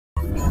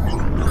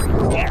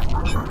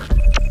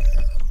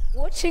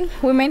Watching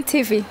Women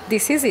TV,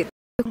 this is it.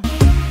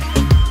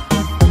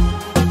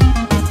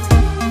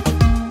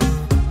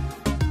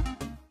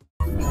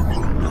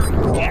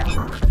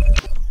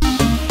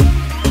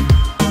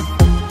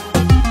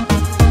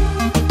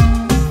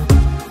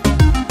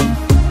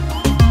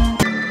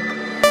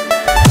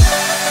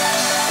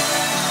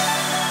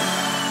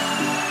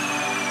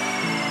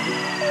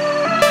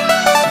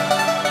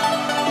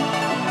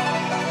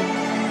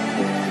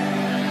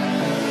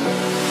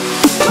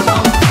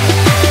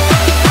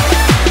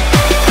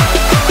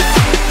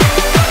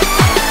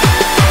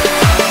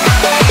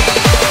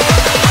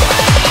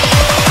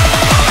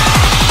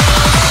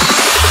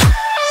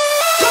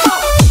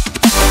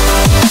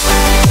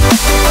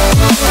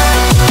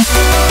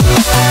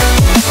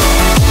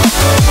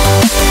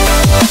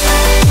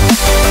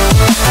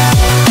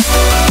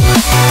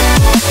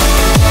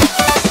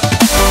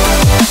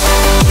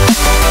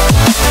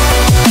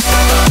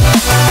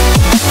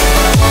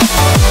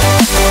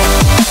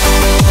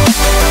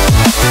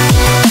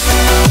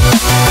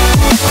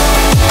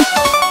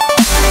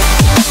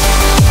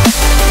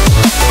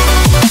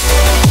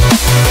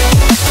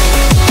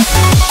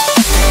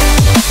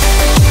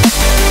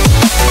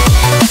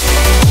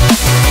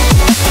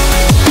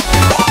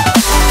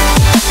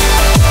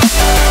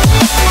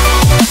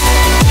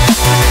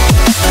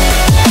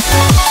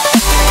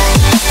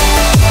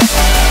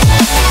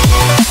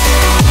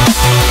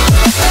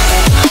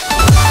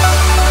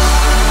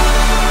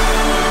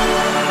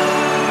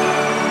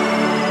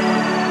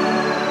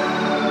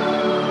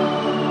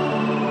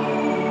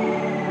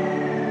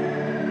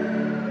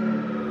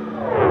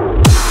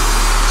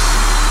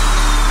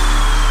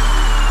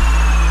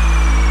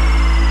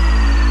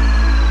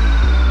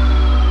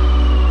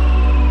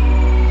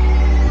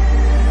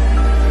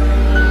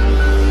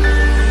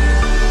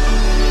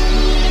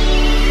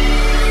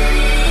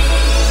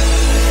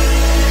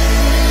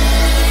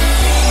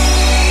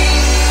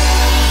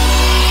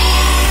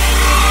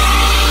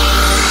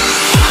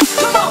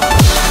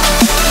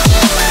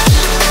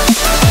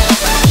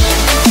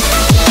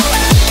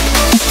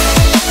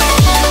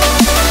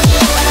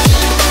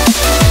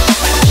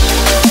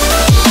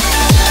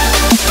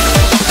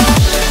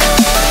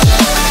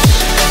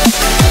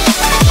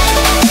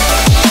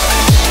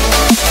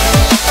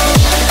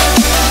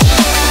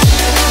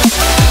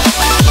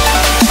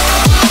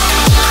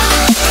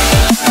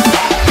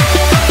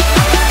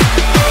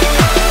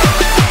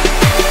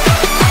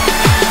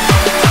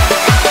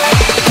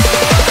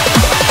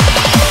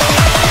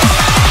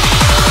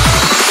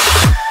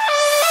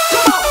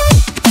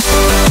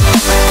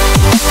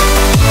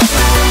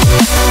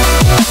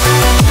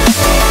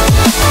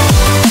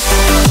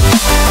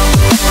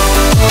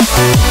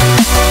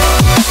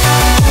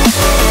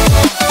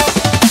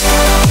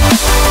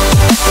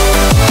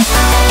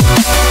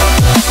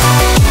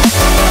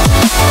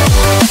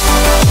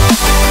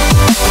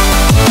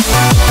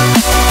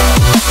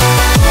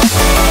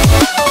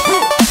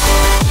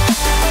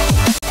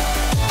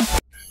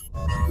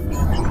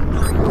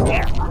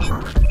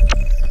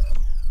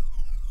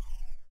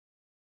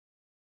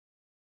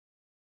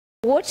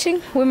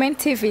 Watching Women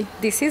TV,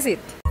 this is it.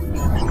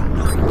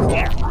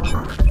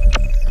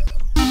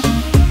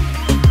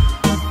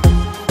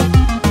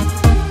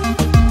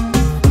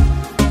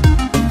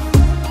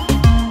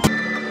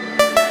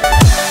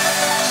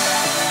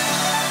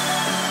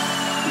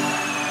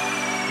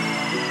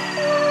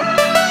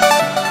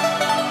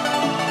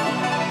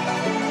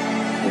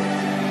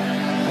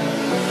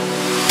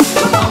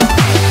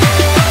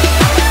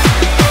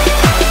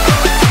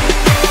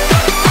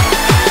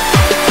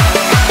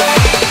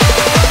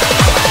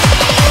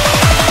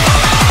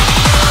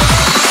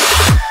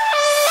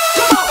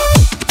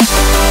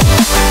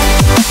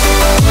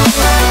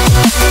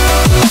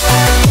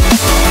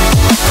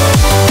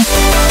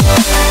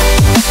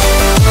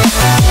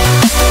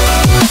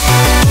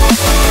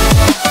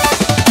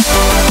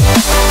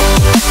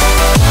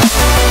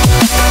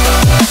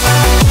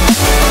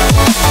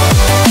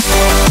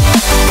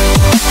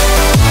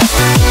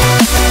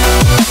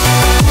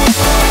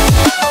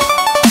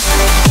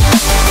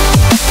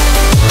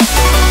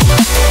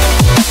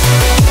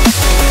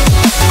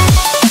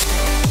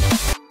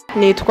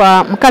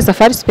 Nitwa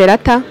Mukasafari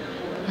Sperata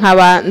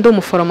nkaba ndi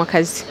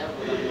umuforomokazi.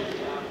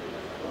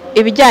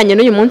 Ibijyanye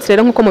n'uyu munsi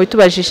rero nkuko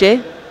mubitubajije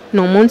ni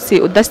umunsi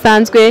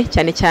udasanzwe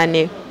cyane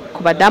cyane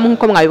ku badamu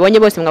nkuko mwabibonye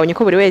bose mwabonye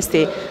ko buri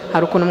wese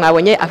hari ukuntu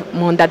mwabonye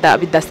mu ndada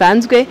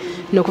bidasanzwe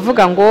ni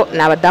ukuvuga ngo ni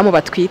abadamu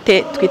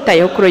batwite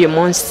twitayeho kuri uyu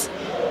munsi.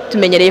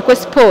 Tumenyereye ko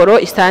siporo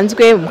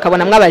isanzwe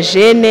mukabonamo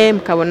abajene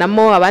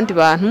mukabonamo abandi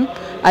bantu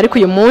ariko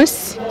uyu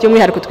munsi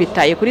by'umwihariko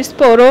twitaye kuri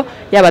siporo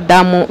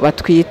y'abadamu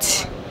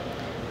batwite.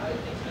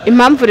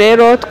 Impamvu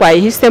rero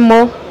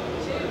twayihisemo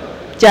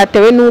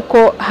byatewe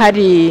nuko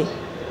hari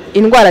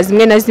indwara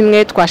zimwe na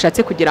zimwe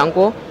twashatse kugira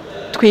ngo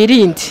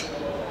twirinde.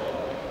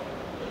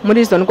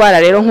 Muri izo ndwara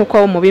rero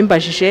nkuko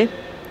mubimbajije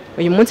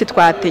uyu munsi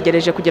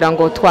twategereje kugira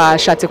ngo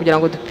twashatse kugira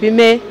ngo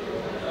dupime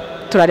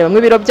turareba mu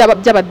ibiro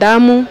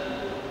by'abadamu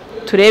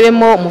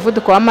turebemo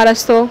umuvuduko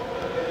w'amaraso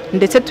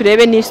ndetse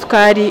turebe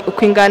n'isukari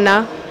uko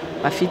ingana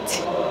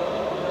bafite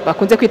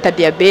bakunze kwita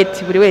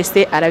diabete, buri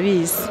wese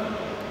arabizi.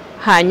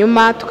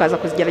 Hanyuma tukaza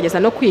kuzigerageza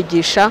no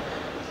kwigisha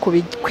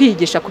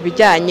ku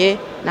bijyanye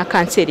na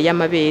kanseri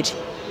y'amabere.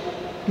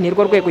 Ni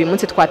rwo rwego uyu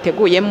munsi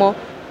twateguyemo,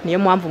 niyo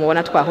mpamvu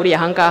mubona twahuriye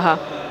aha ngaha,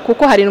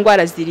 kuko hari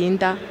indwara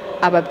zirinda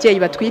ababyeyi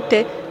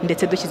batwite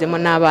ndetse dushyizemo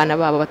n'abana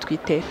babo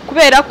batwite.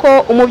 Kubera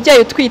ko umubyeyi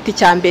utwite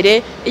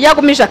icyambere iyo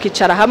agumije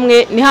akicara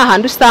hamwe ni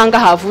hahandi usanga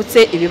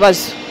havutse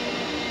ibibazo,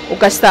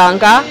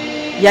 ugasanga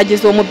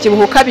yagize uwo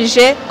mubyibuho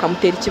ukabije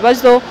ukamutera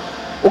ikibazo,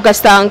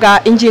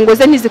 ugasanga ingingo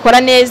ze ntizikora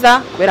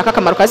neza kubera ko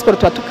akamaro ka siporo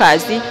tuba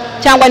tukazi,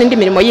 cyangwa n'indi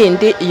mirimo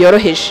yindi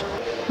yoroheje.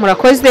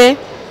 Murakoze.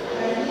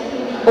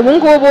 Ubu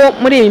ngubu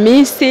muri iyi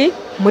minsi,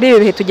 muri ibi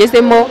bihe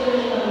tugezemo,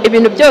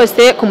 ibintu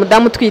byose ku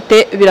mudamu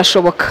utwite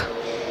birashoboka.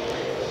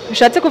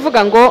 Bishatse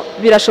kuvuga ngo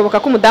birashoboka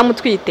ko umudamu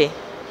utwite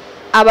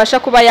abasha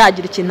kuba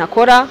yagira ikintu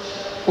akora.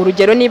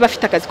 Urugero, niba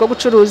afite akazi ko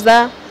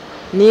gucuruza,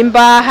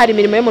 nimba hari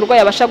imirimo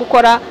y'umurwayi abasha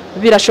gukora,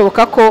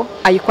 birashoboka ko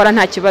ayikora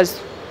nta kibazo.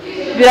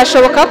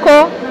 Birashoboka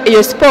ko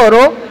iyo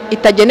siporo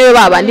itagenewe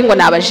babandi ngo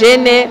ni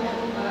abajene,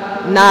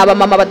 ni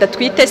abamama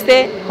badatwite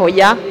se,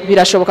 hoya.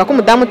 Birashoboka ko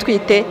umudamu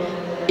utwite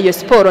iyo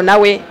siporo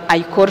nawe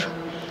ayikora.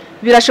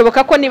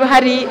 Birashoboka ko niba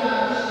hari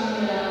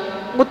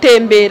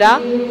gutembera,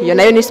 iyo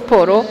nayo ni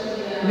siporo.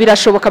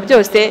 Birashoboka,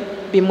 byose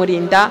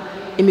bimurinda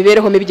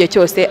imibereho mibi igihe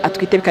cyose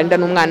atwite, bikarinda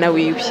n'umwana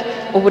wiwe.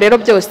 Ubu rero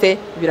byose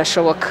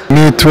birashoboka.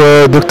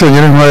 Nitwa Dr.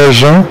 Nyirinkwaya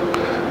Jean,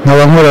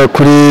 nkaba nkora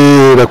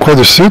kuri la Croix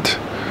du Sud.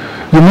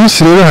 Uyu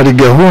munsi rero hari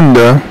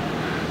gahunda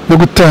yo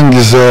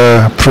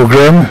gutangiza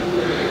porogaramu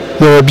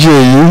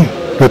y'ababyeyi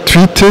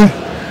batwite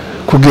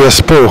kugira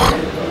siporo,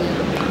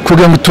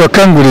 kugira ngo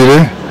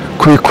tubakangurire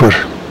kubikora,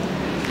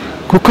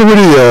 kuko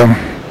buriya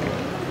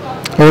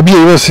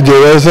ababyeyi bose igihe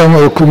baza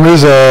muri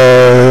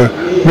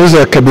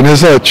za kabine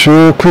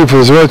zacu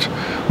kwivuza iwacu,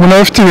 umuntu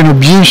aba afite ibintu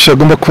byinshi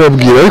agomba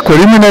kubabwira, ariko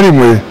rimwe na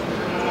rimwe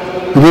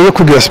ibyo byo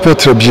kugira siporo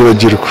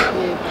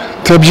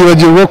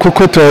turabyibagirwa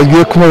kuko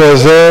twagiye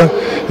kumubaza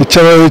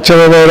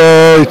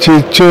icyababara,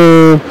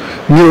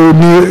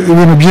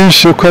 ibintu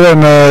byinshi uko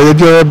abana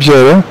yagiye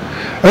babyara,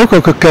 ariko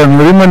aka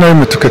kantu rimwe na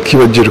rimwe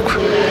tukakibagirwa.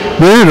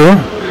 Rero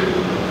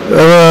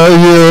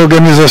iyi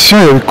organization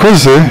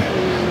yabikoze,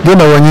 byo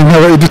nabonye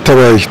nk'aba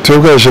idutabaye,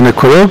 twebwe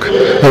ginekologe,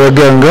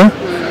 abaganga,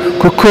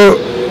 kuko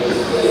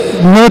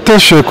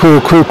n'abatashoboye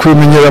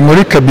kubimenyera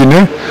muri kabine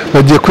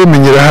bagiye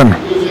kubimenyera hano.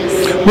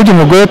 Burya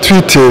umugore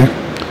atwite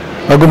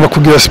agomba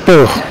kugira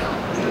siporo.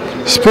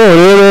 Siporo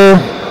rero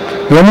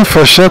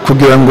biramufasha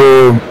kugira ngo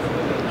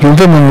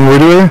yumve mu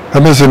mubiri we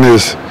ameze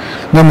neza.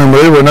 Namwe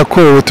murabibona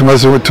ko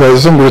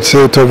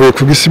turazungurutse, tuvuye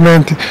ku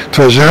gisimenti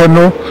twaje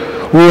hano.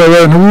 Ubu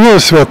abantu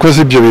bose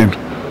bakoze ibyo bintu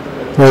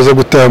baza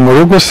gutaha mu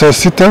rugo saa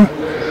sita,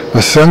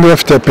 basanga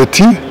bafite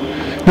apeti,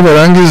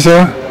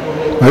 nibarangiza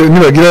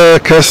nibagira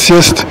ka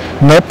sieste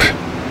nap,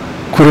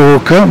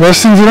 kuruhuka,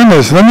 basinzira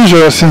neza, na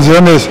nijoro basinzira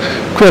neza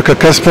kubera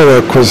ka siporo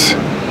bakoze.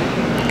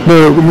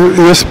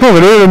 Iyo siporo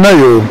rero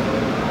nayo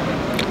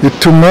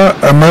ituma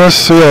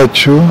amaraso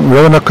yacu,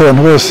 urabona ko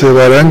abantu bose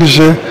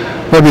barangije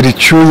babira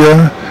icyuya,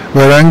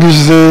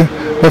 barangije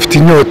bafite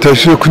inyota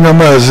yo kunywa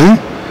amazi.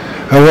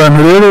 Abantu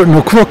rero ni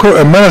ukuvuga ko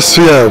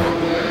amaraso yabo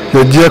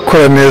yagiye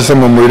akora neza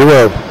mu mubiri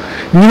wabo.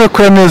 Niba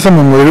akora neza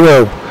mu mubiri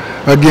wabo,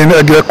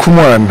 agera ku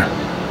mwana.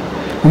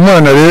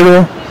 Umwana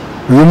rero,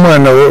 uyu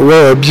mwana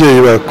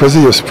w'ababyeyi bakoze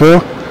iyo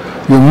siporo,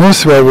 uyu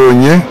munsi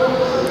babonye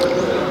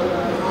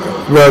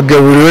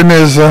bagaburiwe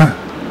neza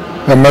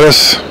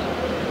amaraso.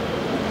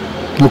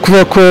 Ni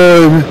ukuvuga ko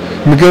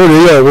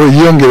imigaburire yabo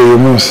yiyongereye uyu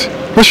munsi.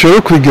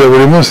 Bashobora kubigira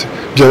buri munsi,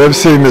 byaba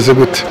bimeze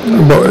gute?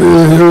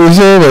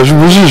 Izo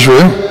bujijwe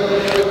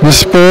ni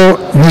siporo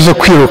nk'izo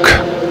kwiruka,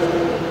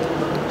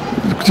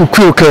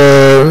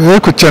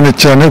 ariko cyane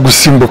cyane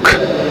gusimbuka.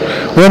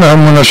 Urabona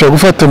umuntu ashobora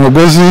gufata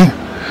umugozi,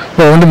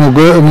 wundi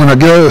umuntu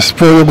agira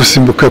siporo yo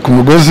gusimbuka ku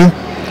mugozi,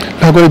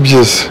 ntabwo ari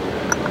byiza.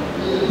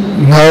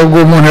 Ntabwo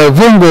umuntu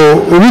yavuga ngo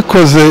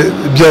ubikoze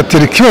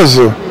byatera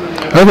ikibazo,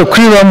 ariko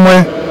kuri bamwe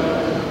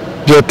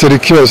byatera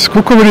ikibazo,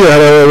 kuko buriya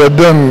hari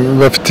abadamu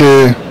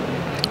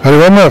hari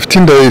bamwe bafite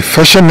inda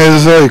ifashe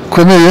neza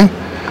ikomeye,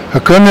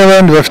 hakaba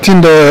n'abandi bafite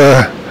inda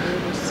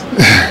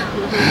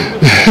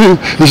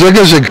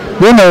ijegajega.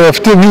 Bene abo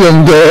bafite nk'iyo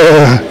nda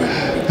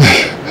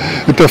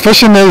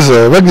itafashe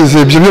neza,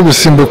 bagize ibyo byo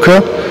gusimbuka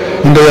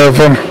inda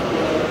yavamo.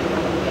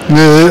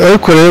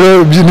 Ariko rero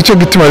nicyo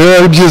gituma rero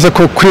ari byiza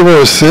ko kuri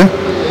bose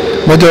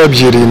bajya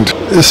babyirinda.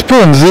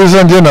 Siporo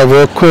nziza njye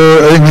navuga ko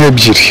ari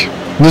nk'ebyiri,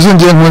 nizo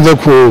ngiye nkunze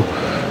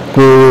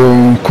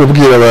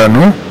kubwira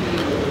abantu.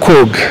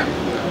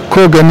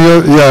 Koga niyo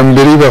ya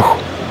mbere ibaho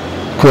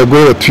ku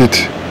bagore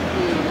batwite.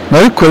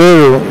 Ariko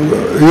rero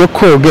iyo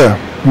koga,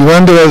 ni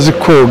bande bazi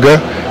koga,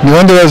 ni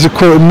bande bazi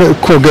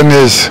koga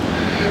neza.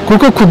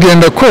 Kuko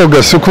kugenda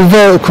koga si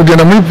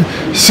kugenda muri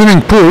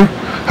swimming pool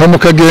hama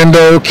ukagenda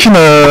ukina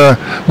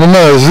mu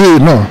mazi,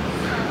 no.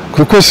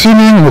 Kuko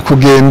swimming ni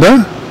kugenda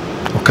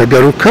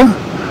ukagaruka,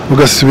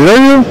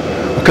 ugasubirayo,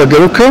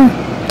 ukagaruka,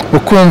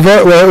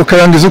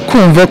 ukarangiza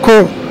ukumva ko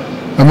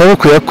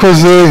amaboko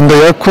yakoze, inda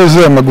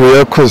yakoze, amaguru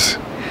yakoze.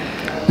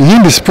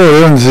 Iyindi siporo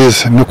rero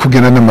nziza ni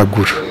ukugenda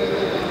n'amaguru.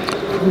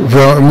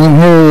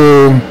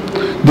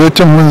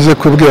 Ndetse nkunze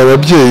kubwira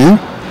ababyeyi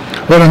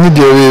bana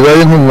nk'igihe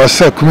bibaye nko mu ma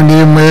saa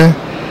 11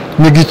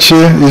 n'igice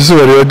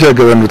izuba riba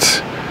ryagabanutse,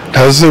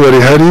 nta zuba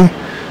rihari,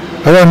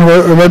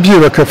 ababyeyi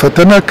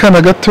bakafata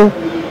n'akana gato,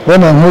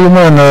 bana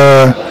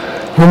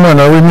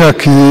nk'umwana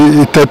w'imyaka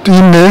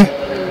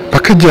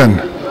 3-4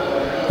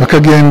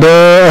 bakagenda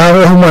aho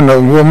umwana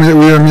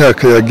w'iyo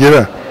myaka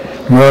yagera,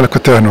 murabona ko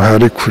atari ahantu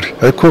hari kure,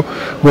 ariko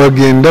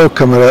wagenda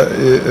ukamara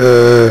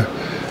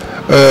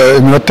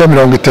iminota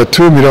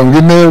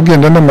 30-40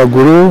 ugenda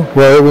n'amaguru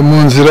mu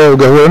nzira,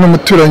 ugahura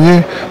n'umuturanyi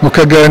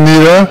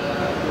mukaganira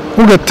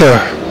ugataha,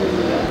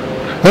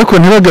 ariko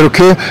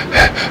ntibagaruke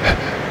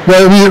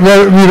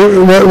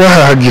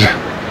bahahagira,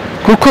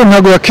 kuko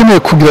ntabwo bakeneye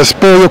kugira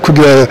siporo yo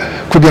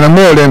kugera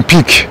muri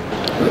olympique.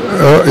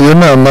 Iyo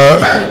nama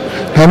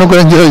nta nubwo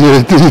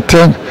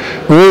yitanga,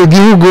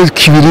 igihugu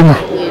kibirimo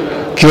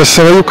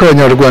kirasaba yuko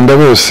abanyarwanda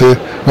bose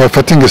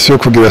bafata ingeso yo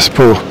kugira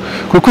siporo,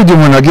 kuko igihe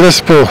umuntu agira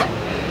siporo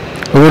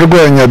uba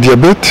urwanya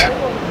diyabete.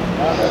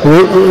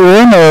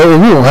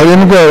 Ubu hari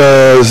indwara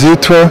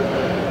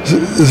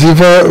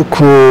ziva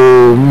ku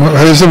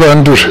hari izo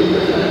bandura,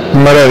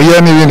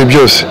 malariya n'ibindi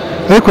byose,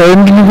 ariko hari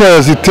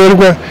indwara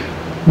ziterwa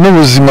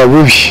n'ubuzima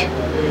bubi.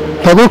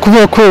 Ntabwo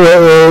kuvuga ko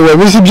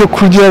wabuze ibyo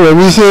kurya,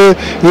 wabuze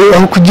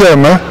aho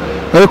kuryama,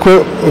 ariko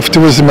ufite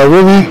ubuzima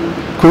bubi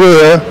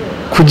kubera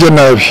kurya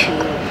nabi,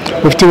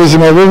 ufite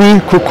ubuzima bubi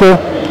kuko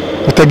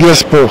utagira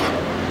siporo.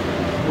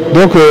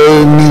 Donc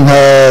ni nka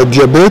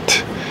diyabete,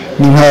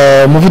 ni nka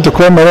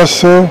umuvuduko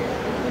w'amaraso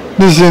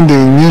n'izindi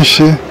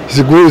nyinshi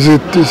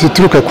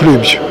zituruka kuri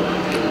ibyo,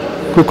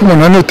 kuko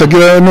umuntu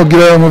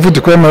nugira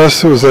umuvuduko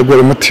w'amaraso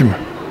uzarwara umutima,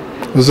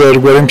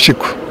 uzarwara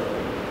impyiko,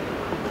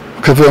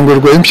 ukavuga ngo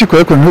urwaye impyiko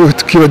ariko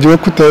ntukibagirwe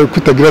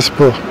kutagira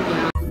siporo.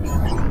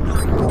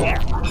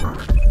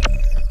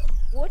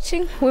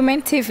 Watching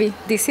Women TV,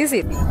 this is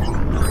it.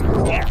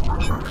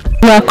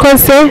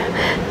 Mwakoze,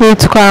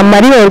 nitwa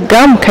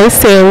Mariolga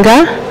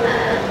Mukayisenga,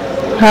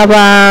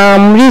 nkaba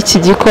muri iki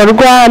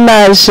gikorwa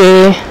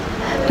naje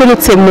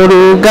turutse mu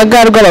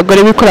rugaga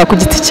rw'abagore bikora ku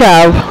giti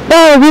cyabo.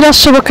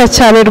 Birashoboka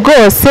cyane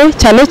rwose,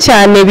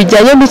 cyane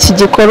bijyanye n'iki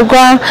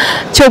gikorwa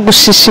cyo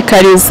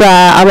gushishikariza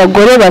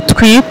abagore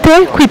batwite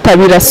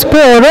kwitabira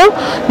siporo.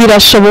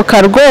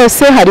 Birashoboka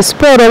rwose, hari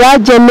siporo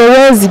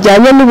bagenewe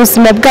zijyanye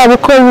n'ubuzima bwabo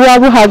ko buba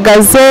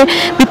buhagaze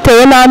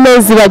bitewe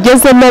n'amezi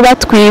bagezemo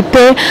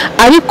batwite,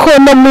 ariko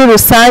no muri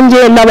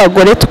rusange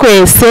n'abagore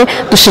twese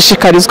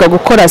dushishikarizwa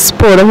gukora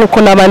siporo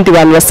nk'uko n'abandi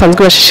bantu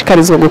basanzwe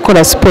bashishikarizwa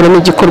gukora siporo. Ni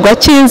igikorwa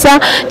cyiza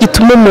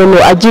gituma umuntu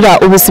agira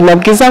ubuzima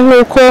bwiza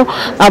nk'uko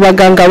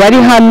abaganga bari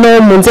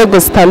hano mu nzego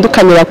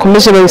zitandukanye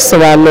bakomeje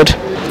babisobanura.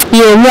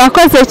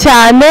 Mwakoze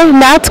cyane,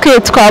 natwe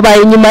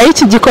twabaye nyuma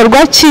y'iki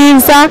gikorwa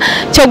cyiza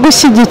cyo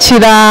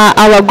gushyigikira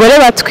abagore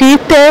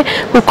batwite,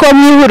 kuko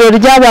mu ihuriro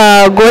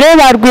ry'abagore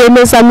ba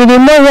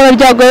rwiyemezamirimo,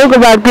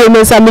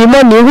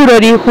 ni ihuriro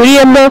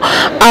rihuriyemo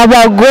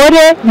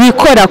abagore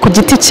bikora ku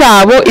giti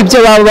cyabo ibyo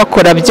baba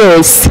bakora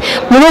byose.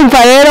 Murumva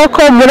rero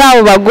ko muri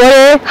abo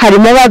bagore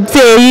harimo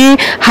ababyeyi,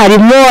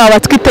 harimo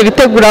abatwite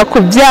bitegura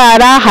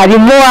kubyara,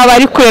 harimo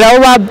abari kurera aho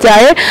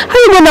babyaye,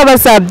 harimo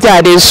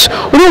n'abazabyara ejo.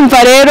 Urumva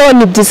rero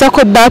ni byiza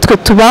ko natwe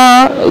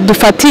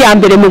dufatiye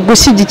mbere mu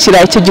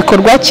gushyigikira icyo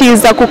gikorwa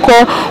cyiza, kuko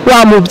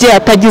wa mubyeyi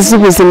atagize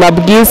ubuzima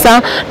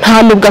bwiza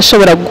nta nubwo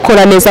ashobora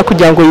gukora neza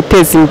kugira ngo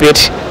yiteze imbere.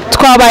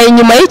 Twabaye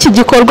nyuma y'iki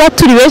gikorwa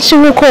turi benshi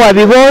nk'uko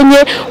wabibonye,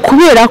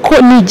 kubera ko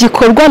ni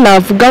igikorwa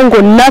navuga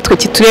ngo natwe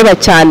kitureba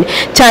cyane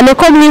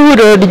ko mu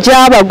ihuriro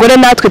ry'abagore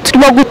natwe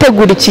turimo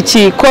gutegura iki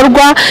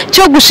gikorwa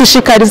cyo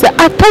gushishikariza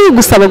atari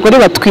gusa abagore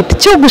batwite,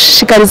 cyo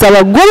gushishikariza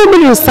abagore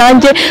muri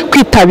rusange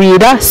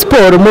kwitabira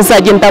siporo.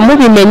 Muzagenda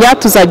mubimenya,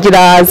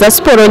 tuzagira za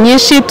siporo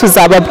nyinshi,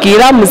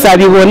 tuzababwira,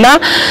 muzabibona.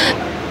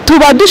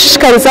 Tuba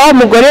dushishikariza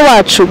umugore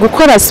wacu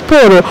gukora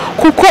siporo,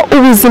 kuko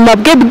ubuzima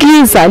bwe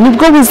bwiza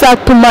nibwo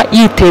buzatuma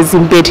yiteza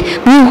imbere.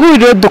 Mu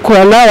ihuriro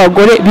dukora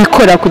n'abagore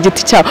bikora ku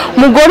giti cyabo.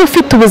 Umugore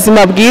ufite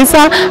ubuzima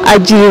bwiza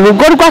agira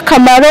urugo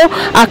rw'akamaro,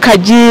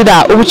 akagira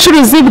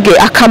ubucuruzi bwe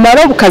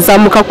akamaro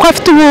bukazamuka, kuko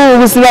afite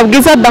ubuzima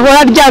bwiza, adahora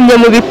aryamye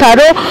mu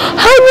bitaro,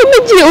 hanyuma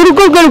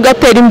urugo rwe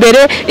rugatera imbere,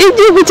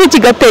 igihugu cye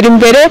kigatera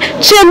imbere,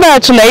 chemba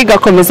yacu nayo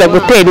igakomeza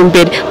gutera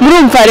imbere.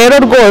 Murumva rero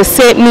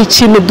rwose ni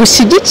ikintu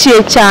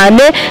dushyigikiye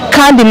cyane,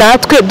 kandi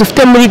natwe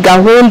dufite muri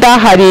gahunda,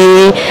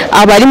 hari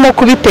abarimo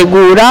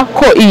kubitegura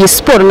ko iyi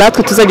siporo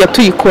natwe tuzajya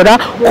tuyikora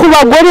ku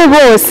bagore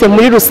bose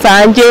muri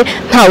rusange,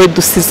 ntawe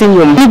dusize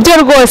inyuma. Nibyo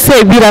rwose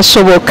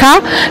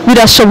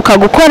birashoboka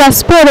gukora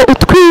siporo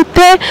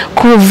utwite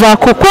kuva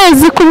ku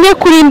kwezi kumwe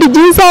kurinda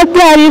igihe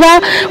uzabyarira.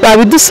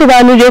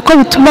 Babidusobanuriye ko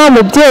bituma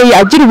umubyeyi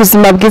agira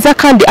ubuzima bwiza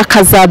kandi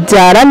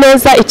akazabyara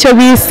neza, icyo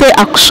bise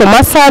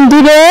akushoma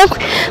sandire.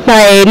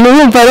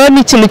 Niyumva rero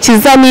ni ikintu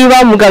cyiza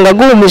niba muganga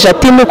aguhumije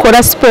ati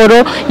mukora siporo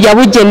siporo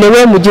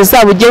yabugenewe mu gihe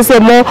uzaba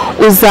ugezemo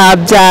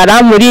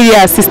uzabyara muri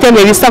iriya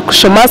sisiteme bisa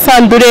kushoma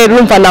sandure.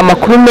 Urumva ni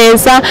amakuru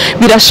meza,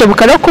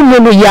 birashoboka no ko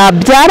umuntu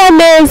yabyara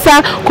neza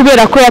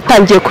kubera ko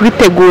yatangiye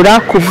kubitegura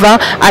kuva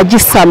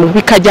agisama,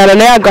 bikajyana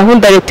na ya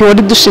gahunda leta ihora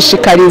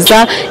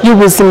idushishikariza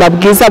y'ubuzima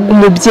bwiza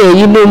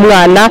bw'umubyeyi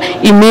n'umwana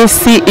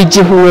iminsi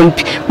 1000.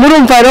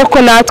 Murumva rero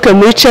ko natwe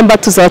muri Cemba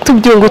tuzaba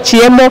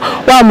tubyungukiyemo,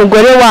 wa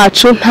mugore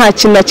wacu nta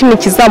kintu na kimwe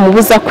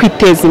kizamubuza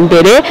kwiteza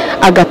imbere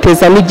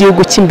agateza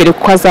n'igihugu cy'imbere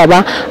kuko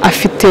azaba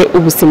afite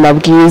ubuzima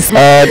bwiza.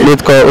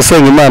 Nitwa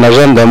Usengimana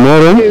Jean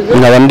d'Amour,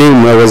 nkaba ndi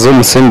umuyobozi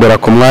w'umusimbura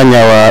ku mwanya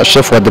wa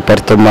chef wa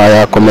departement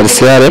ya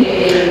commerciale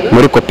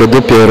muri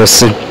Copedu PLC.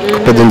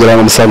 Copedu ngira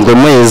ngo musanzwe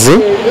mwezi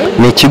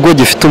ni ikigo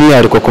gifite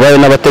umwihariko ku bari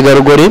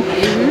n'abategarugori.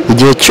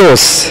 Igihe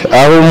cyose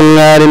aho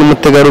umwari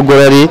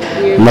n'umutegarugori ari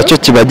nacyo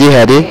kiba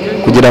gihari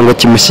kugira ngo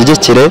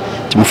kimushyigikire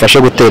kimufashe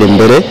gutera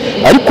imbere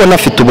ariko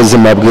nafite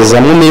ubuzima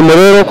bwiza. Mu mirimo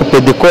rero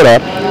Copedu ikora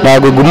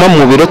ntabwo iguma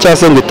mu biro cyangwa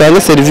se ngo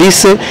itange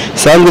serivisi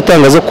isanzwe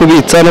itanga zo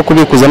kubitsa no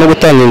kubikuza no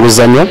gutanga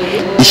inguzanyo,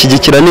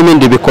 ishyigikira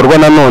n'ibindi bikorwa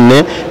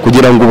nanone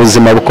kugira ngo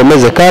ubuzima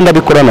bukomeze kandi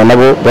abikorana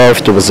nabo baba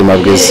bafite ubuzima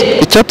bwiza.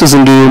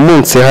 Icyatuzinduye uyu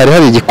munsi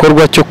hari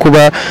igikorwa cyo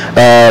kuba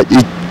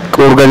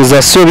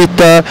organization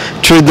bita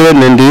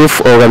Children and Youth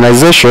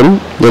Organization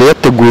yari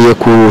yateguye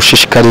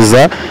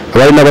gushishikariza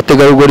abari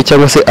n'abategarugori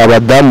cyangwa se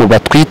abadamu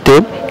batwite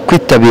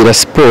kwitabira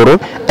siporo,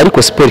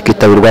 ariko siporo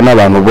ikitabirwa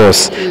n'abantu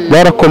bose.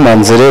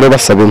 Barakomanze rero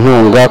basaba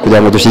inkunga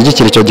kugira ngo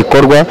dushyigikire icyo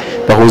gikorwa,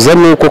 bahuza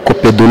n'uko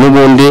Copedu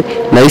n'ubundi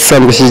nayo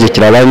isanzwe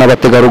ishyigikira abari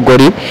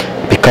n'abategarugori,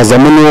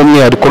 bikazamo n'uwo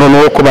mwihariko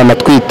noneho ko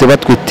banatwite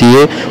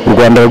batwitiye u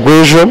Rwanda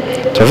rw'ejo.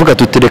 Turavuga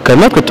tutireka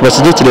natwe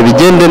tubashyigikire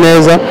bigende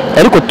neza,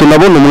 ariko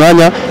tunabona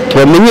umwanya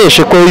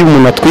tubamenyeshe ko uyu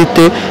umuntu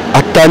atwite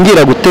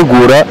atangira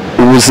gutegura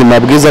ubuzima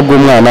bwiza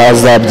bw'umwana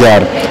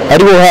azabyara.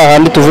 Ariho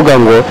hahandi tuvuga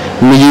ngo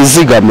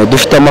niyizigame.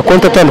 Dufite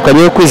amakonti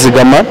atandukanye yo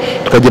kwizigama,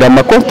 tukagira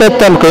amakonti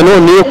atandukanye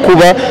none yo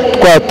kuba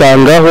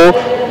twatangaho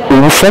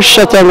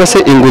ubufasha cyangwa se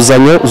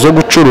inguzanyo zo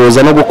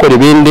gucuruza no gukora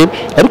ibindi,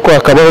 ariko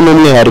hakabaho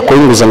n'umwihariko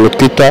w'inguzanyo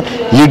twita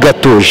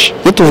yigatuje.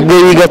 Iyo tuvuge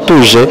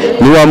yigatuje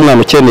ni wa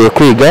mwana ukeneye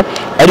kwiga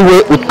ari we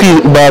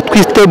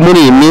batwite muri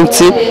iyi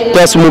minsi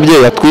cyangwa se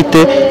umubyeyi atwite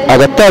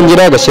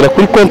agatangira agashyira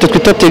kuri konti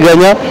twita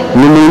teganya,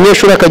 ni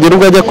umunyeshuri akagera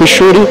ubwo ajya ku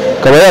ishuri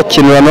akaba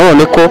yakenera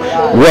none ko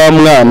wa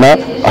mwana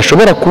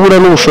ashobora kubura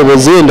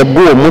n'ubushobozi wenda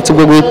bw'uwo munsi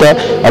bwo guhita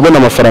abona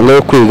amafaranga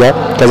yo kwiga,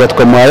 kaza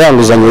tukamuha ya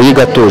nguzanyo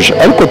yigatuje.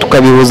 Ariko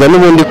tukabihuza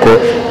n'ubundi ko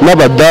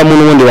n'abadamu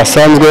n'ubundi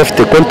basanzwe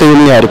bafite konti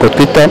y'umwihariko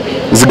twita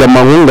zigama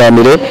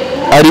nkunganire,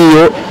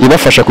 ariyo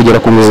ibafasha kugera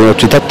ku nguzanyo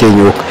twita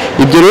tenyuka.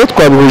 Ibyo rero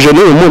twabihuje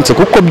n'uyu munsi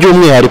kuko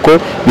by'umwihariko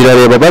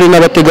birareba bari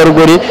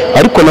n'abategarugori,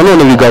 ariko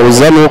nanone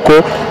bigahuza n'uko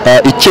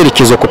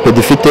icyerekezo Copedu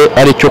ifite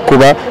ari cyo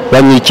kuba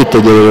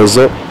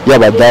banyikitegererezo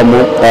y'abadamu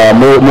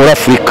muri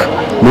Afurika.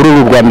 Muri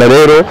uru Rwanda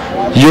rero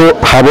iyo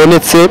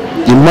habonetse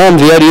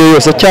impamvu iyo ari yo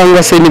yose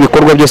cyangwa se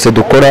n'ibikorwa byose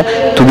dukora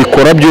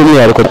tubikora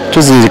by'umwihariko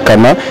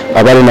tuzirikana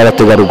abari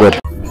n'abategarugori.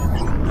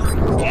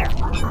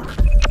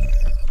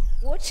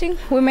 Watching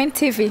Women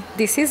TV,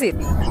 this is it.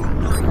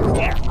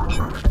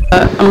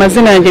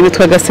 Amazina yanjye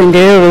nitwa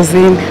Gasengero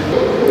Rosine.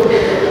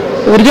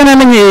 Uburyo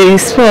namenye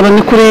siporo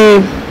ni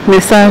kuri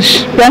message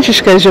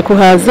yanshishikarije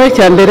kuhaza.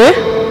 Icya mbere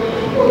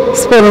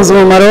siporo nzi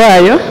umumaro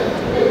wayo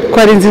ko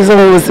ari nziza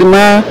mu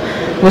buzima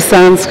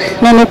busanzwe,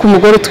 none ku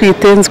mugore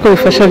utwite nzi ko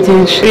bifasha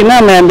byinshi.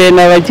 Inama ya mbere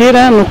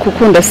nabagira ni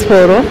ukukunda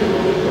siporo,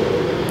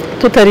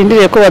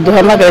 tutarindiriye ko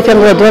baduhamagara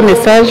cyangwa baduha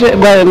message,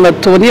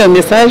 tubona iyo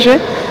message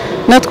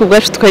natwe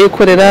ubwacu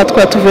tukayikorera.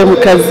 Twaba tuvuye mu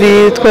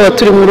kazi, twaba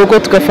turi mu rugo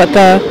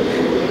tugafata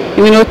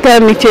iminota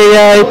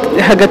mikeya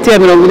hagati ya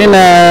 40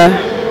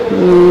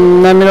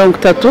 na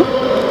 30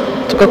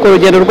 tugakora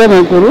urugendo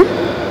rw'amaguru,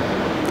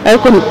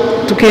 ariko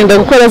tukirinda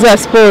gukora za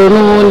siporo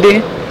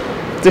n'ubundi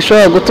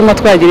zishobora gutuma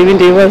twagira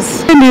ibindi bibazo.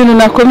 Ibintu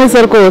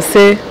nakomeza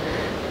rwose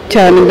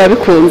cyane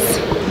ndabikunze.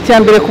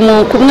 Cyambere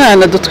ku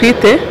mwana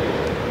dutwite,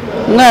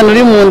 umwana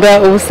uri mu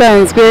nda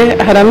ubusanzwe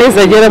hari amezi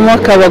ageramo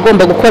akaba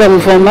agomba gukora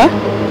muvoma.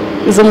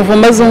 Izo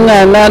muvoma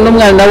z'umwana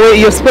n'umwana we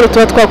iyo siporo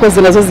tuba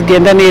twakoze nazo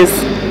zigenda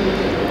neza.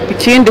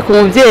 Ikindi ku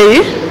mubyeyi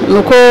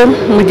nuko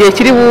mu gihe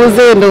kiri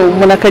buze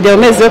umuntu akajya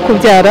mu mezi yo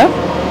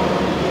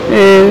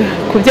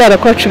kubyara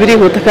kwacu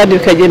birihuta kandi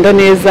bikagenda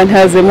neza,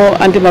 ntihazemo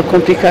andi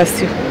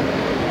makomplikasiyo.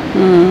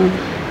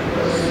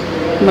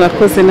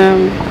 Murakoze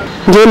namwe.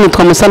 Njyewe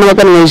nitwa Musana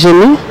Waganwa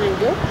Jeni,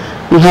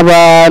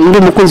 nkaba ndi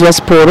umukunzi wa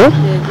siporo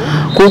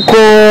kuko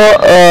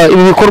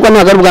ibi bikorwa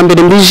ntabwo ari ubwa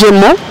mbere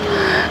mbijemo.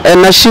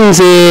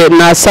 Nashinze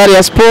na sale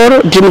ya siporo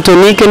gym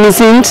tonic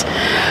n'izindi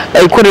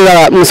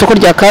ikorera mu isoko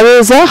rya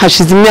Kabeza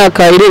hashize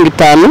imyaka irenga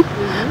 5.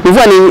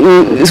 Bivana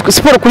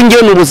siporo kuri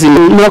njyewe mu buzima.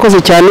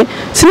 Murakoze cyane,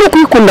 sino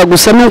kuyikunda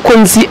gusa nuko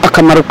nzi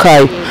akamaro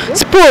kayo.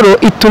 Siporo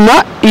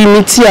ituma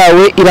imitsi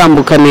yawe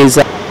irambuka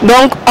neza,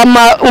 donc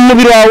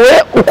umubiri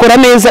wawe ukora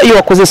neza iyo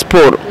wakoze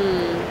siporo.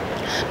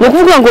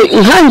 Nukuvuga ngo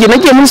nkanjye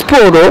nagiye muri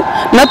siporo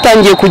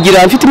natangiye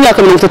kugira mfite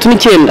imyaka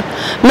 39,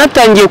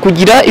 natangiye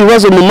kugira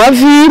ibibazo mu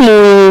mavi mu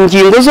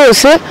ngingo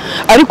zose,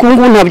 ariko ubu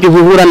ngubu ntabyo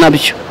bihura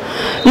nabyo.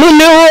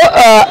 noneho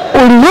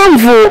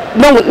impamvu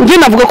njye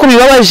navuga ko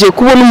bibabaje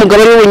kubona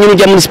umugabo ari wenyine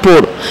ujya muri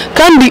siporo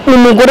kandi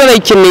umugore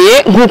arayikeneye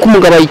nk'uko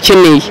umugabo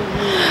ayikeneye.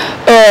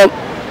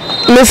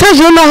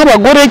 Message yo naho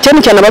abagore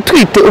cyane cyane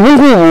abatwite ubu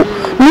ngubu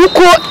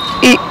nuko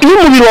iyo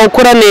umubiri wawe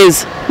ukora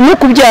neza no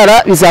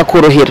kubyara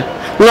bizakorohera.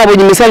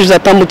 Mwabonye message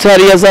zatambutse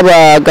hariya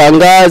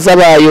z'abaganga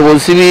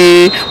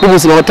z'abayobozi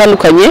b'ubuzima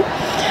batandukanye.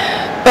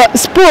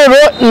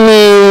 Siporo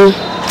ni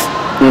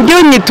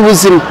njyewe nyita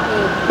ubuzima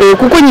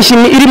kuko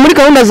iri muri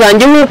gahunda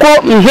zanjye nk'uko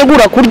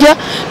ntegura kurya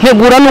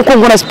ntegura nuko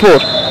nkora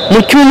siporo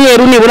mu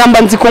cyumweru nibura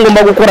mba nzi ko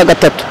ngomba gukora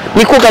 3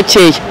 niko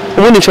gakeya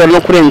ubundi nshobora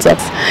no kurenza.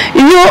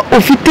 Iyo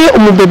ufite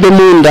umubebe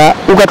mu nda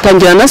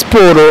ugatangira na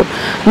siporo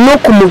no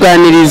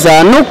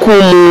kumuganiriza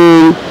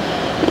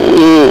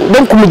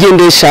no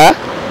kumugendesha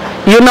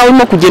iyo nawe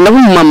urimo kugenda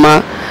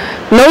nk'umumama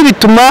nawe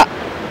bituma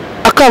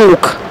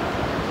akanguka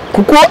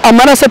kuko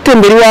amaraso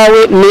atembera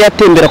iwawe niyo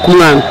atembera ku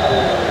mwana.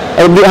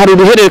 Hari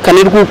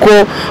uruhererekane rw'uko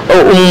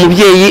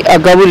umubyeyi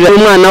agaburira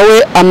umwana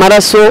we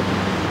amaraso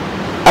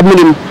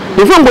amurimo.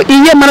 Bivuga ngo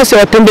iyo amaraso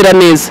yatembera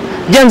neza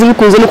byanze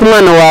bikunze no ku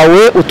mwana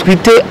wawe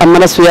utwite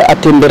amaraso ya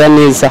atembera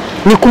neza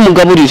niko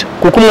umugaburira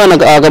kuko umwana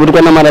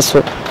agaburirwa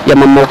n'amaraso ya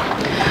mama.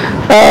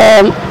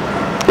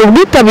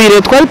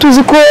 Ubwitabire twari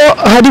tuzi ko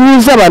hari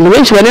buza abantu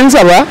benshi barenze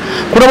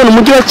kurabona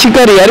umujyi wa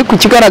Kigali ariko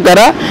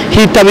kigaragara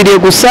hitabiriye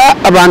gusa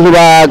abantu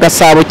ba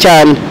Gasabo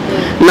cyane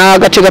na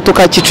gace gato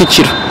ka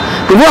Kicukiro.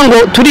 Bivuga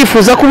ngo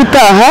turifuza ko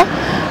ubutaha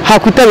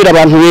hakwitabira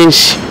abantu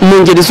benshi mu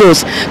ngeri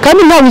zose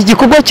kandi ntabwo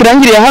igikorwa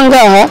kirangiriye aha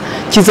ngaha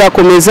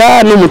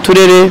kizakomeza no mu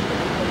turere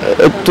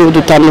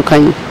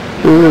dutandukanye.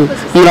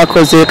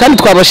 Murakoze kandi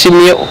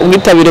twabashimiye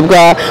ubwitabire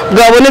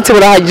bwabonetse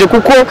burahagije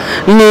kuko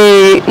ni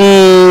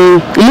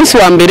umunsi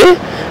wa mbere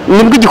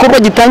nibwo igikorwa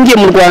gitangiye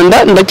mu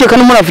Rwanda ndakeka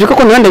no muri Afurika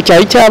ko n'ahandi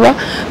cyari cyaba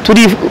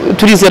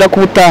turizera ko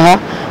ubutaha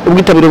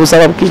ubwitabire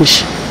buzaba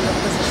bwinshi.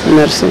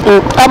 Merci.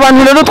 Abantu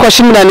rero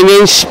twashimira ni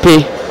benshi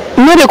pe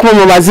none ku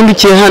mama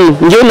bazindukiye hano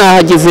ngewe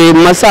nahageze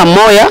mu masaha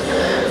moya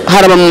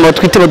hari abamama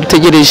batwite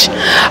badutegereje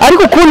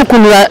ariko kubona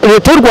ukuntu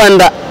leta y'u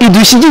Rwanda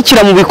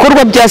idushyigikira mu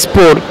bikorwa bya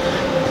siporo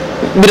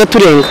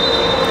biraturenga.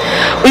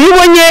 Iyo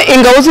ubonye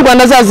ingabo z'u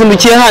Rwanda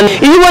zazindukiye hano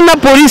iyo ubona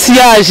polisi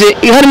yaje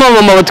harimo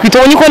abamama batwite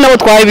ubonye ko nabo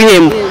twahaye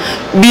ibihembo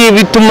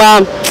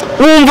bituma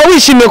wumva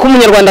wishimiye ko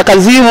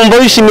umunyarwandakazi wumva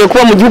wishimiye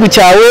kuba mu gihugu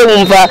cyawe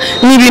wumva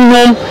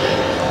n'ibintu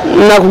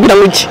nakubwira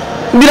ngo iki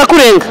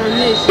birakurenga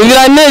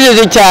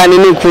biranejeje cyane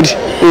ni ukuri.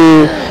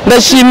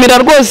 Ndashimira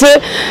rwose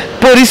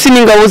polisi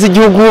n'ingabo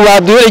z'igihugu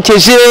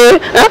baduherekeje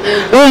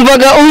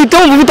wumvaga uhita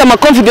wumva ufite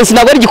confidence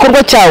ntabwo ari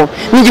igikorwa cyawe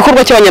ni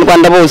igikorwa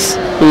cy'abanyarwanda bose.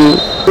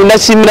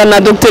 Ndashimira na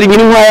Dr.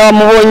 Nyirinkwaya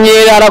wamubonye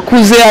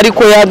arakuze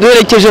ariko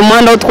yaduherekeje mu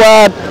muhanda aho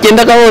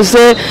twagendaga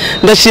hose.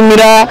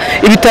 Ndashimira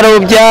ibitaro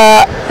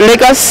bya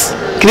Legacy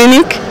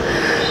Clinic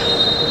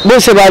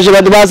bose baje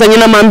bazanye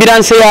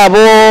n'amambulance yabo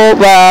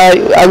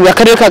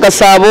akarere ka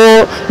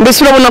Gasabo.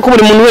 Mbese urabona ko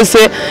buri muntu wese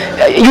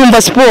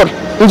yumva siporo.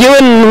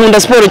 Ngewe nkunda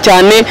siporo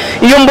cyane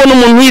iyo mbona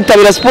umuntu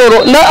yitabira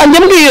siporo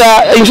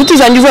njya inshuti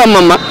zanjye za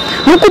mama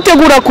nuko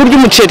utegura kurya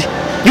umuceri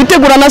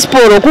utegura na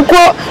siporo kuko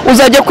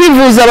uzajya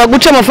kwivuza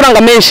baguca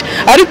amafaranga menshi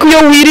ariko iyo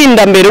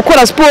wirinda mbere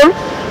ukora siporo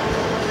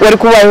wari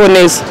kubaho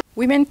neza.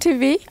 Women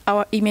TV,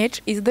 our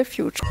image is the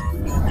future.